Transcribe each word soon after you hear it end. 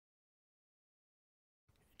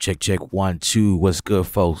Check, check, one, two. What's good,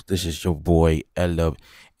 folks? This is your boy Ella,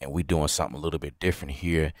 and we doing something a little bit different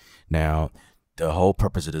here. Now, the whole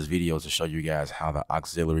purpose of this video is to show you guys how the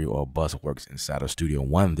auxiliary or bus works inside of Studio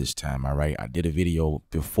One this time. All right, I did a video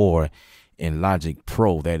before in Logic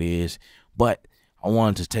Pro, that is, but I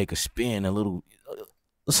wanted to take a spin, a little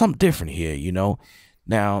something different here.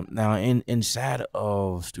 Now, inside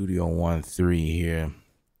of Studio One 3 here,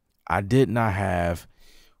 I did not have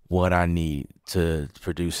what I need to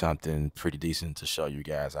produce something pretty decent to show you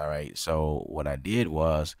guys. All right. So what I did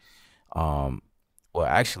was, well,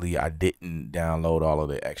 actually, I didn't download all of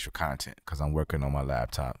the extra content because I'm working on my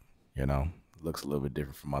laptop. It looks a little bit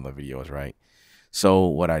different from other videos, right? So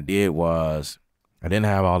what I did was, I didn't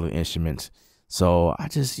have all the instruments. So I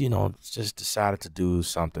just decided to do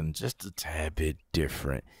something just a tad bit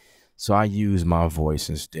different. So I used my voice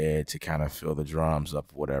instead to kind of fill the drums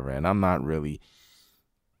up, whatever. And I'm not really,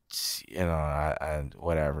 I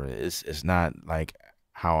whatever. It's not like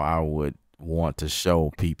how I would want to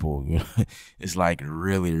show people. It's like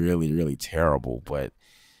really, really, really terrible. But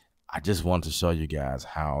I just want to show you guys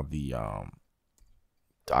how the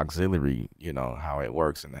auxiliary, how it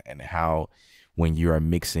works, and how when you are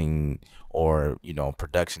mixing or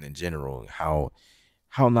production in general, how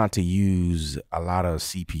not to use a lot of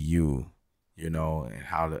CPU, and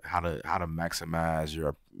how to maximize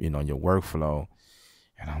your your workflow.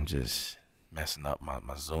 And I'm just messing up my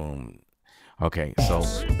Zoom. Okay, so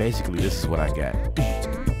basically this is what I got.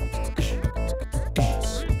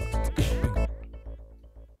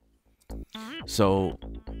 So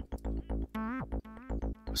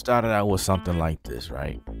started out with something like this,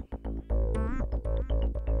 right?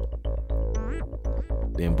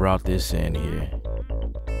 Then brought this in here.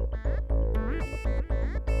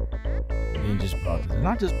 And then just brought this. And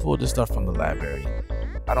I just pulled this stuff from the library.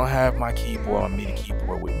 I don't have my keyboard, my MIDI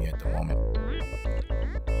keyboard with me at the moment,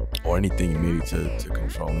 or anything MIDI to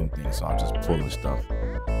control anything, so I'm just pulling stuff.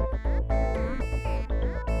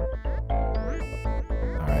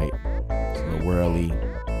 Alright, it's a little whirly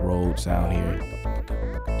road sound here.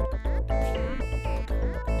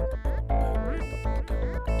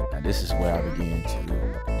 Now this is where I begin to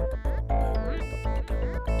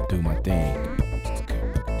do my thing.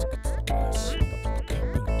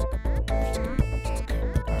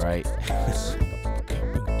 Right.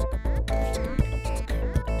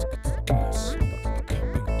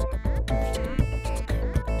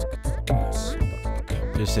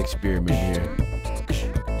 Just experiment here.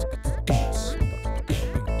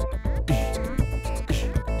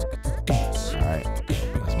 All right,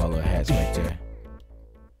 that's my little hats right there.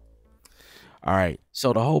 All right,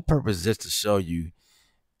 so the whole purpose is just to show you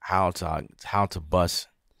how to bus,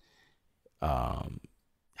 how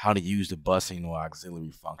to use the busing or auxiliary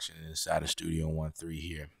function inside of Studio One 3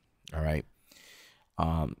 here. All right.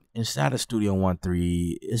 Inside of Studio One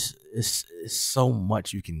 3, it's so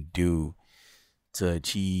much you can do to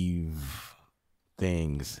achieve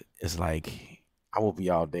things. It's like I will be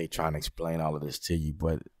all day trying to explain all of this to you,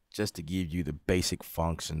 but just to give you the basic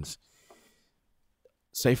functions.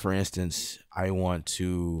 Say for instance, I want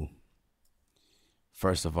to,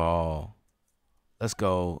 first of all, let's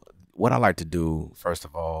go. What I like to do, first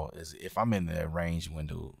of all, is if I'm in the arrange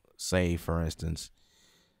window, say for instance,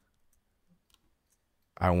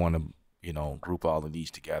 I want to, group all of these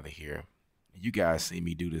together here. You guys see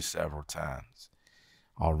me do this several times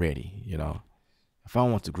already, If I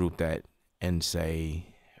want to group that in,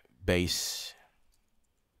 say, bass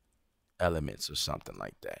elements or something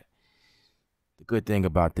like that. The good thing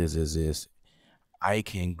about this is I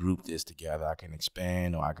can group this together. I can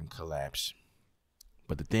expand or I can collapse.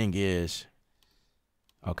 But the thing is,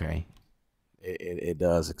 okay, it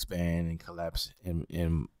does expand and collapse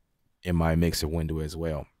in my mixer window as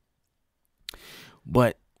well.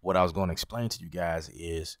 But what I was going to explain to you guys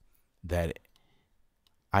is that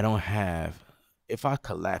I don't have, if I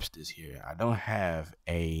collapse this here, I don't have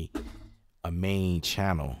a main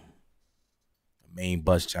channel, a main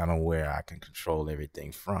bus channel where I can control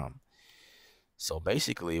everything from. So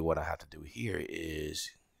basically what I have to do here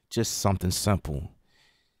is just something simple.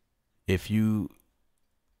 If your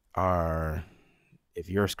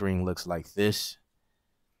screen looks like this,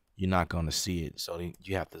 you're not going to see it. So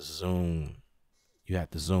you have to zoom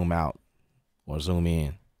out or zoom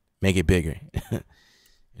in, make it bigger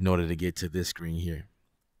in order to get to this screen here.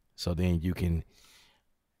 So then you can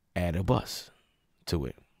add a bus to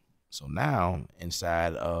it. So now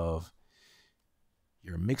inside of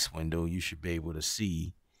your mix window, you should be able to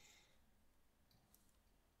see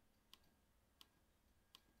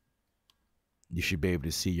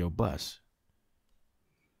your bus,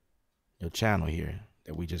 your channel here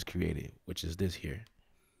that we just created, which is this here.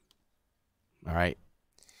 All right.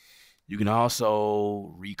 You can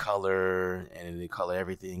also recolor and it color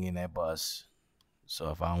everything in that bus. So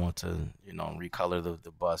if I want to, recolor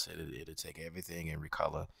the bus, it'll take everything and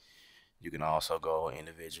recolor. You can also go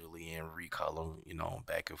individually and recolor,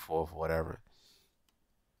 back and forth, whatever.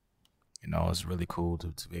 It's really cool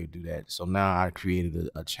to be able to do that. So now I created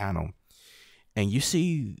a channel, and you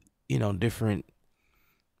see, different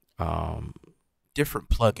um different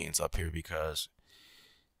plugins up here, because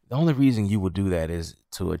the only reason you would do that is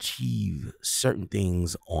to achieve certain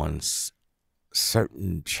things on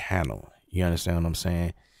certain channel. You understand what I'm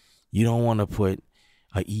saying? You don't want to put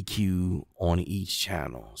a EQ on each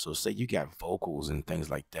channel. So say you got vocals and things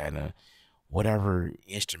like that, whatever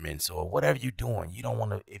instruments or whatever you're doing, you don't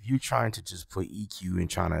want to, if you're trying to just put EQ and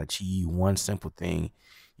trying to achieve one simple thing,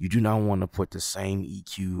 you do not want to put the same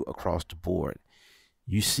EQ across the board.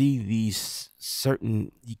 You see these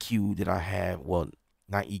certain EQ that I have, well,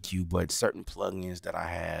 not EQ, but certain plugins that I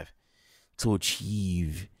have to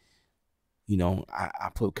achieve, I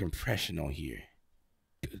put compression on here.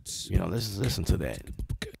 Let's listen to that.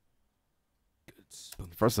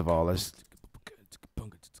 First of all, that's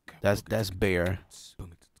bare.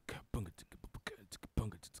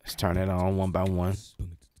 Let's turn it on one by one.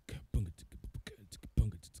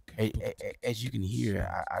 As you can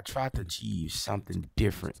hear, I tried to achieve something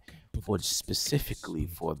different specifically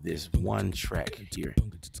for this one track here,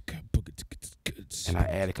 and I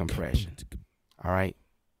added compression. All right.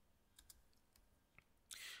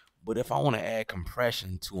 But if I want to add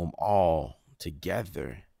compression to them all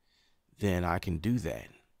together, then I can do that.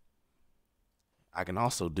 I can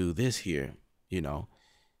also do this here, I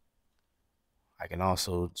can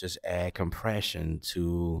also just add compression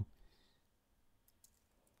to,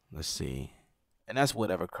 let's see, and that's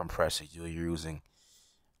whatever compressor you're using.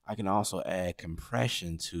 I can also add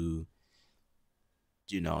compression to,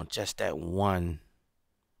 just that one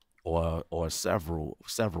or several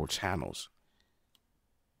channels.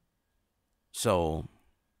 So,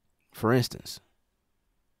 for instance,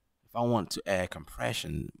 if I want to add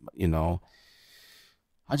compression,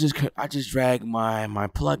 I just drag my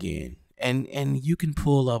plugin, and you can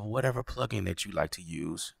pull up whatever plugin that you like to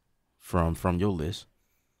use from your list,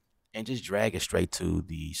 and just drag it straight to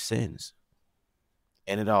the sends,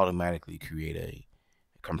 and it automatically create a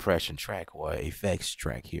compression track or effects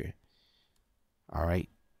track here. All right,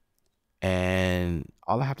 and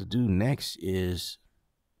all I have to do next is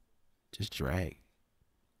just drag,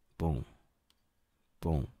 boom,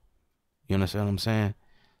 boom. You understand what I'm saying?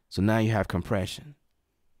 So now you have compression.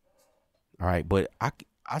 All right, but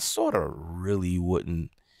I sort of really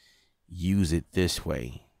wouldn't use it this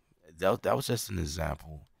way. That was just an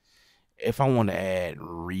example. If I want to add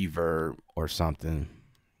reverb or something,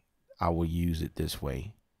 I will use it this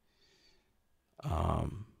way.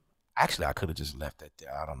 Actually, I could have just left that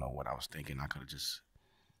there. I don't know what I was thinking. I could have just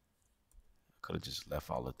left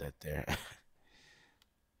all of that there.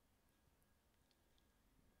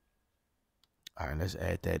 All right, let's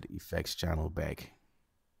add that effects channel back.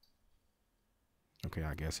 Okay,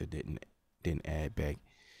 I guess it didn't add back.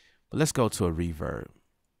 But let's go to a reverb.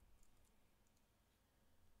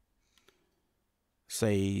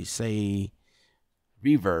 Say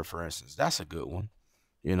reverb, for instance. That's a good one.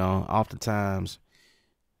 Oftentimes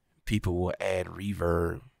people will add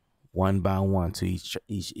reverb one by one to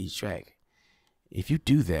each track. If you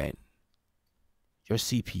do that, your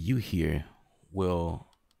CPU here will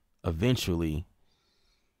eventually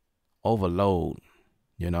overload.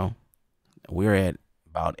 We're at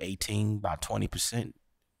about 20%.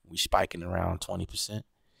 We're spiking around 20%.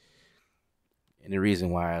 And the reason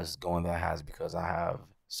why it's going that high is because I have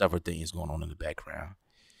several things going on in the background.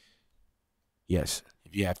 Yes,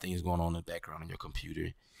 if you have things going on in the background on your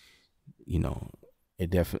computer, it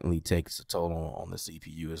definitely takes a toll on the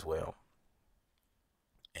CPU as well.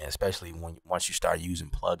 And especially once you start using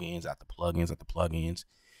plugins after plugins after plugins,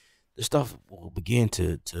 the stuff will begin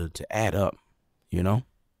to add up,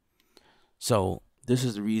 So this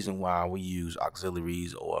is the reason why we use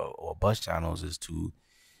auxiliaries or bus channels, is to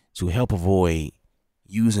help avoid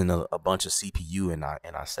using a bunch of CPU in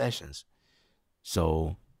our sessions.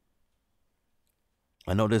 So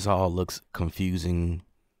I know this all looks confusing,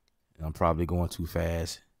 and I'm probably going too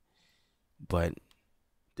fast, but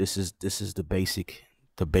this is the basic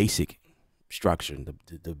structure,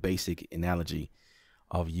 the basic analogy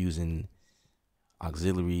of using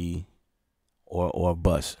auxiliary or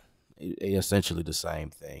bus. Essentially the same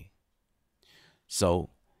thing. So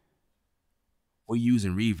we're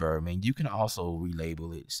using reverb, and you can also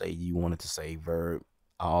relabel it. Say you wanted to say verb.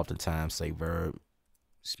 I oftentimes say verb,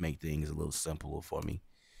 just make things a little simpler for me.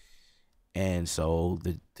 And so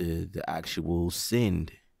the actual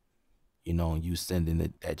send, you sending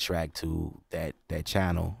that track to that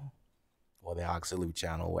channel or the auxiliary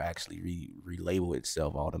channel will actually relabel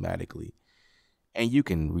itself automatically. And you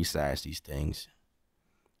can resize these things.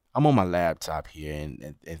 I'm on my laptop here,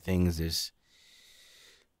 and things this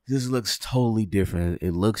looks totally different.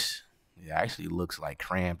 It actually looks like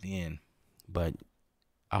cramped in, but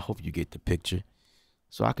I hope you get the picture.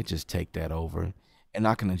 So I could just take that over, and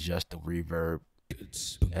I can adjust the reverb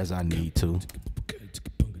as I need to.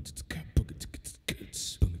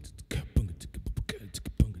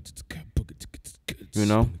 You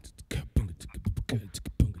know?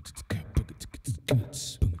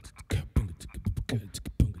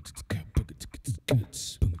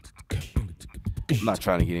 I'm not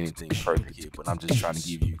trying to get anything perfect here, but I'm just trying to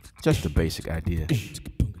give you just a basic idea.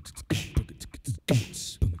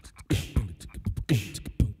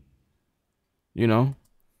 You know,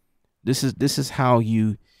 this is how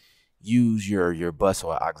you use your bus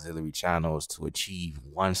or auxiliary channels to achieve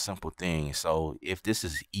one simple thing. So if this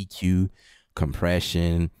is EQ,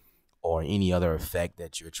 compression, or any other effect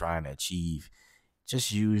that you're trying to achieve,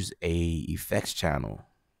 just use a effects channel.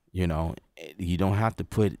 You don't have to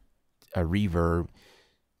put a reverb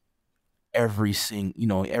every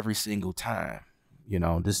single time.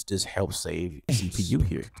 This helps save CPU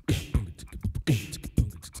here.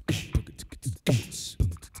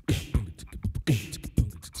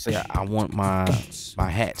 Say I want my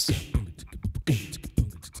hats.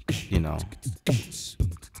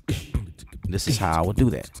 This is how I would do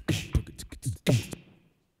that.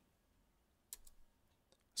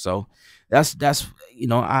 So that's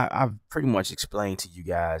I've pretty much explained to you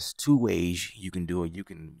guys two ways you can do it. You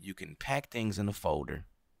can pack things in a folder,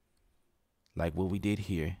 like what we did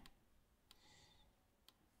here.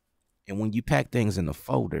 And when you pack things in a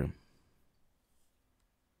folder,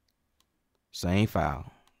 same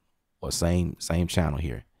file or same channel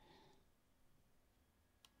here.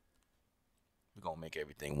 We're gonna make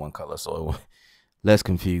everything one color so less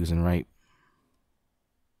confusing, right?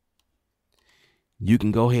 You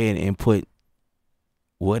can go ahead and put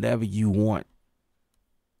whatever you want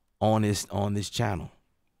on this channel.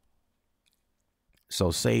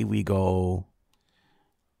 So say we go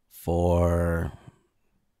for,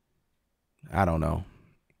 I don't know,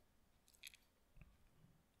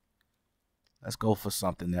 let's go for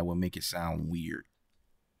something that will make it sound weird.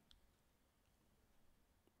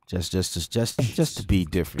 Just to be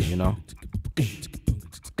different,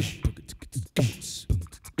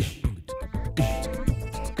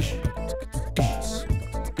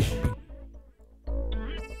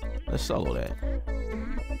 Let's solo that.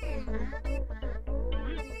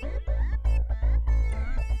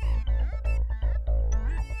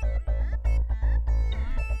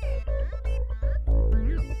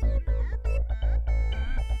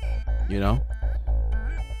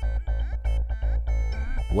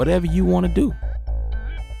 Whatever you want to do.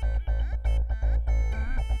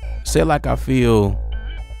 Say like I feel,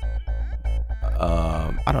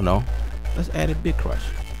 I don't know. Let's add a Big Crush.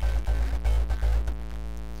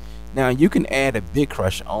 Now you can add a Big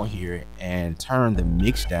Crush on here and turn the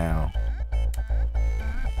mix down.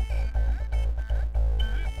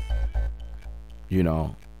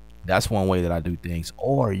 That's one way that I do things.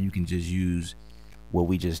 Or you can just use what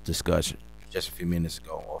we just discussed just a few minutes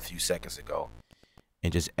ago or a few seconds ago,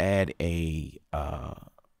 and just add a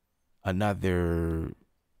another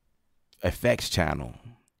effects channel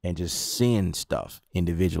and just send stuff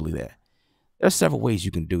individually there. There's several ways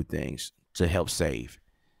you can do things to help save.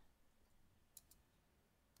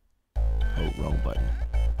 Oh, wrong button.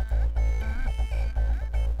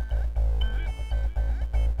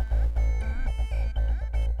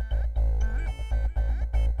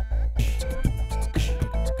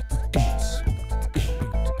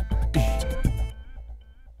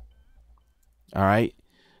 All right.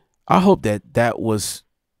 I hope that was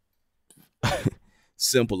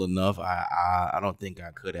simple enough. I don't think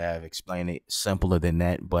I could have explained it simpler than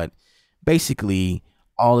that, but basically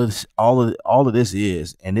all of this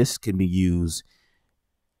is, and this can be used,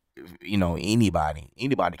 anybody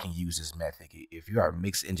can use this method. If you are a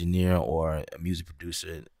mix engineer or a music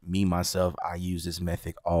producer, me myself, I use this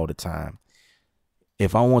method all the time.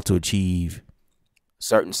 If I want to achieve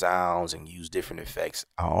certain sounds and use different effects,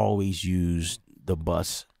 I always use the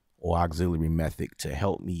bus or auxiliary method to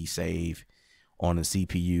help me save on the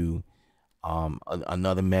CPU.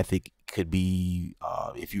 Another method could be,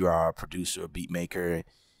 if you are a producer or beat maker,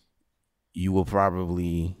 you will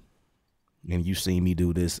probably, and you've seen me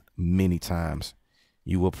do this many times,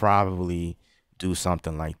 you will probably do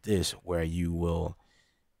something like this where you will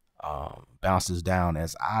bounce this down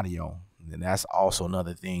as audio. And that's also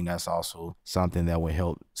another thing. That's also something that will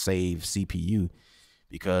help save CPU,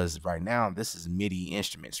 because right now this is MIDI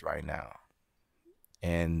instruments right now.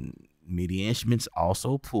 And MIDI instruments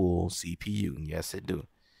also pull CPU. Yes, it do.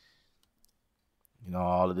 You know,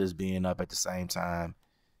 all of this being up at the same time,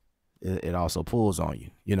 it also pulls on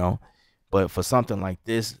you, you know. But for something like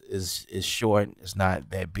this, is short, it's not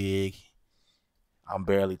that big. I'm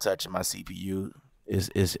barely touching my CPU.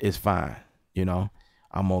 It's fine, you know.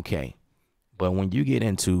 I'm okay. But when you get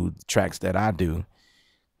into tracks that I do,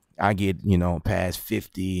 I get, you know, past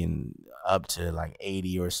 50 and up to like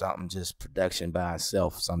 80 or something, just production by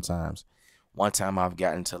itself sometimes. One time I've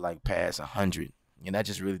gotten to like past 100, and that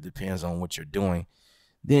just really depends on what you're doing.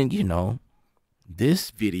 Then, you know,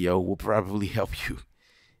 this video will probably help you.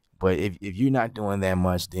 But if you're not doing that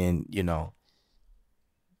much, then, you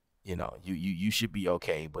should be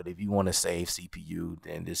okay. But if you want to save CPU,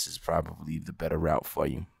 then this is probably the better route for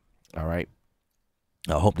you. All right.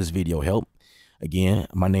 I hope this video helped. Again,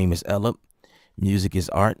 my name is Ella. Music is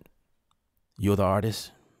art. You're the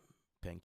artist.